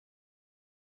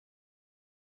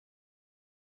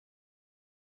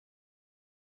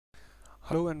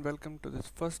Hello and welcome to this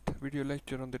first video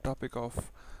lecture on the topic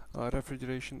of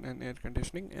refrigeration and air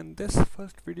conditioning. In this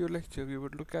first video lecture we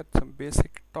would look at some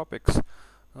basic topics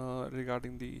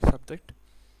regarding the subject.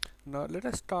 Now let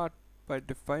us start by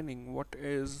defining what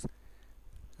is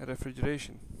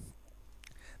refrigeration.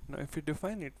 Now if we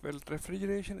define it, well,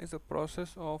 refrigeration is a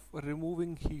process of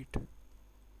removing heat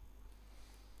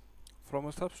from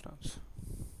a substance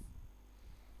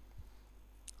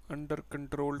under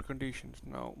controlled conditions.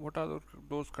 Now what are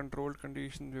those controlled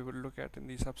conditions we will look at in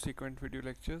the subsequent video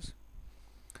lectures.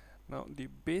 Now the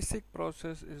basic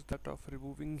process is that of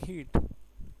removing heat.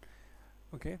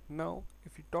 Okay, now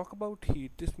if we talk about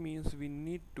heat, this means we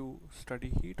need to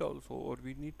study heat also, or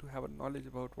we need to have a knowledge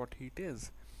about what heat is.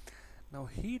 Now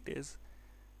heat is,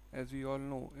 as we all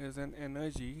know, is an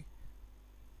energy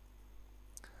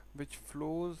which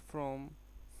flows from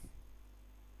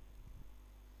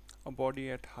a body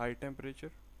at high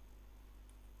temperature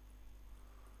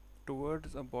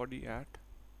towards a body at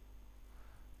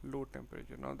low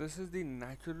temperature. Now this is the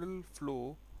natural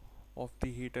flow of the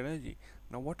heat energy.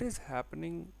 Now what is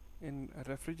happening in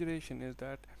refrigeration is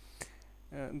that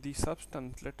the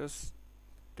substance, let us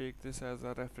take this as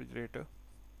a refrigerator,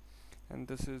 and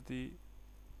this is the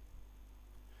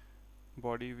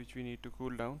body which we need to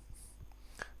cool down.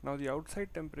 Now the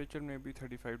outside temperature may be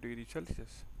 35 degrees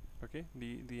Celsius, okay,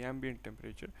 the ambient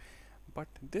temperature, but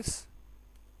this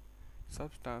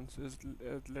substance is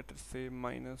let us say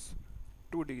minus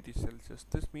 2 degrees Celsius.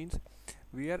 This means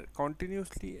we are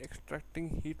continuously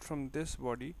extracting heat from this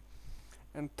body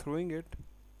and throwing it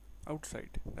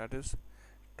outside, that is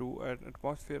to an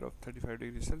atmosphere of 35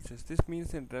 degrees Celsius. This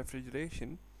means in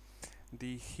refrigeration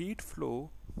the heat flow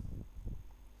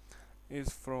is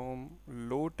from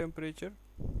low temperature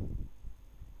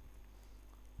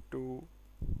to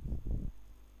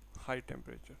high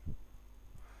temperature.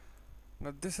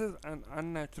 Now this is an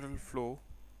unnatural flow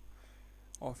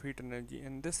of heat energy,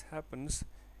 and this happens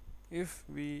if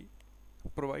we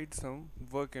provide some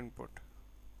work input.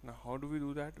 Now how do we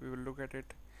do that? We will look at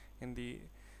it in the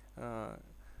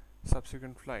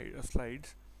subsequent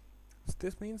slides. So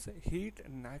this means heat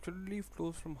naturally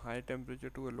flows from high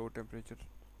temperature to a low temperature,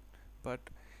 but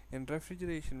in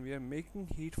refrigeration we are making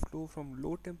heat flow from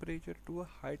low temperature to a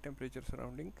high temperature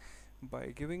surrounding by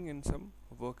giving in some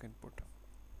work input.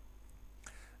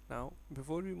 Now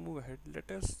before we move ahead, let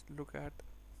us look at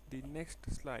the next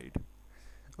slide.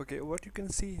 Okay, what you can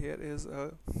see here is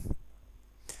a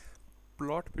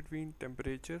plot between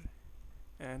temperature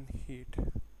and heat.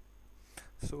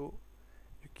 So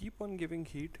you keep on giving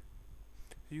heat.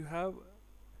 You have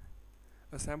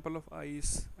a sample of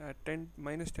ice at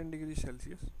minus 10 degrees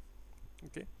Celsius.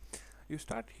 Okay, you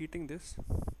start heating this.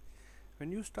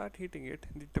 When you start heating it,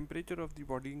 the temperature of the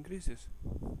body increases.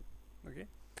 Okay,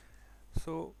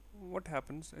 so what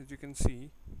happens, as you can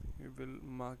see, we will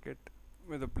mark it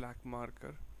with a black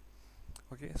marker.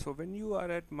 Okay, so when you are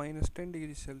at minus 10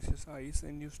 degrees Celsius ice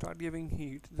and you start giving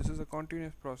heat, this is a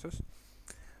continuous process,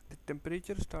 the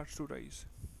temperature starts to rise.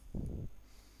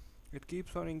 It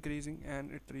keeps on increasing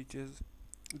and it reaches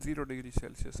 0 degrees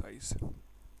Celsius ice.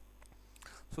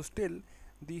 So still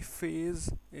the phase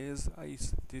is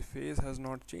ice, the phase has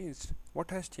not changed.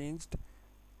 What has changed?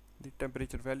 The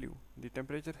temperature value. The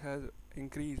temperature has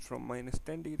increased from minus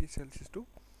 10 degrees Celsius to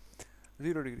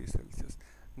 0 degrees Celsius.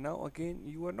 Now again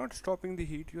you are not stopping the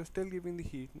heat, you are still giving the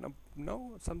heat.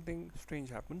 Now something strange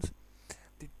happens.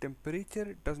 The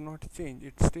temperature does not change,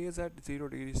 it stays at 0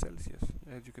 degrees Celsius,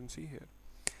 as you can see here.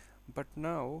 But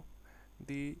now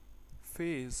the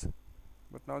phase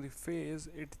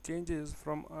it changes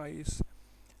from ice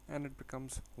and it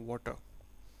becomes water.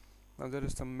 Now there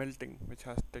is some melting which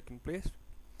has taken place.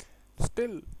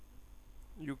 Still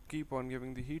you keep on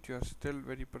giving the heat, you are still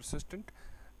very persistent.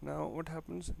 Now what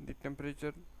happens? The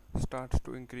temperature starts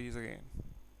to increase again.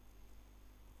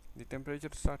 The temperature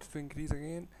starts to increase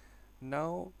again.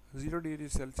 Now 0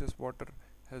 degrees Celsius water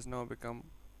has now become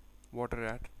water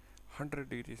at 100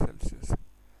 degrees Celsius.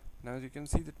 Now as you can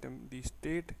see, the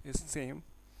state is same,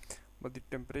 but the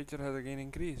temperature has again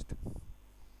increased.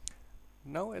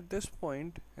 Now at this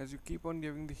point, as you keep on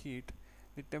giving the heat,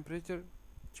 the temperature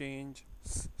change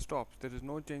stops. There is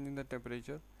no change in the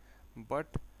temperature, but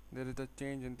there is a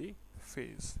change in the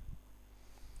phase.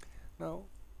 Now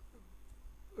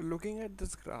looking at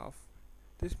this graph,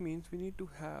 this means we need to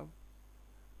have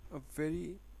a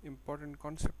very important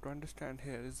concept to understand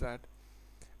here, is that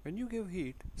when you give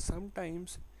heat,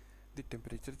 sometimes the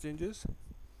temperature changes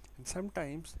and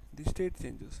sometimes the state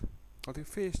changes or the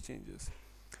phase changes.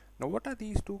 Now what are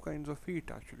these two kinds of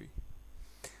heat actually?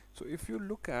 So if you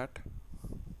look at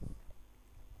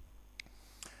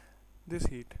this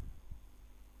heat,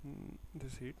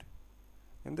 this heat.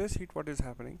 In this heat, what is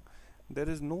happening? There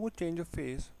is no change of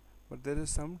phase, but there is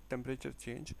some temperature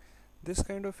change. This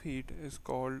kind of heat is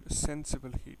called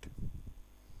sensible heat.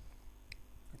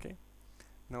 Okay.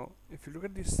 Now, if you look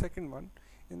at the second one,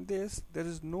 in this there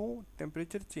is no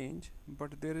temperature change,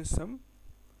 but there is some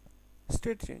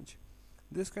state change.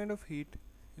 This kind of heat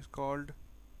is called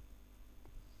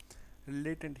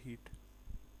latent heat.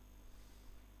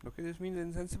 Okay, this means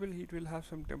insensible heat will have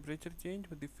some temperature change,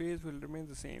 but the phase will remain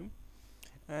the same.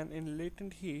 And in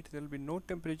latent heat, there will be no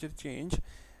temperature change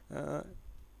uh,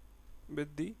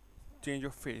 with the change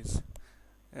of phase.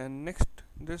 And next,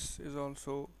 this is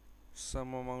also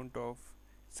some amount of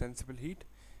sensible heat,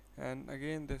 and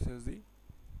again this is the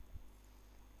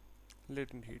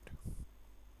latent heat.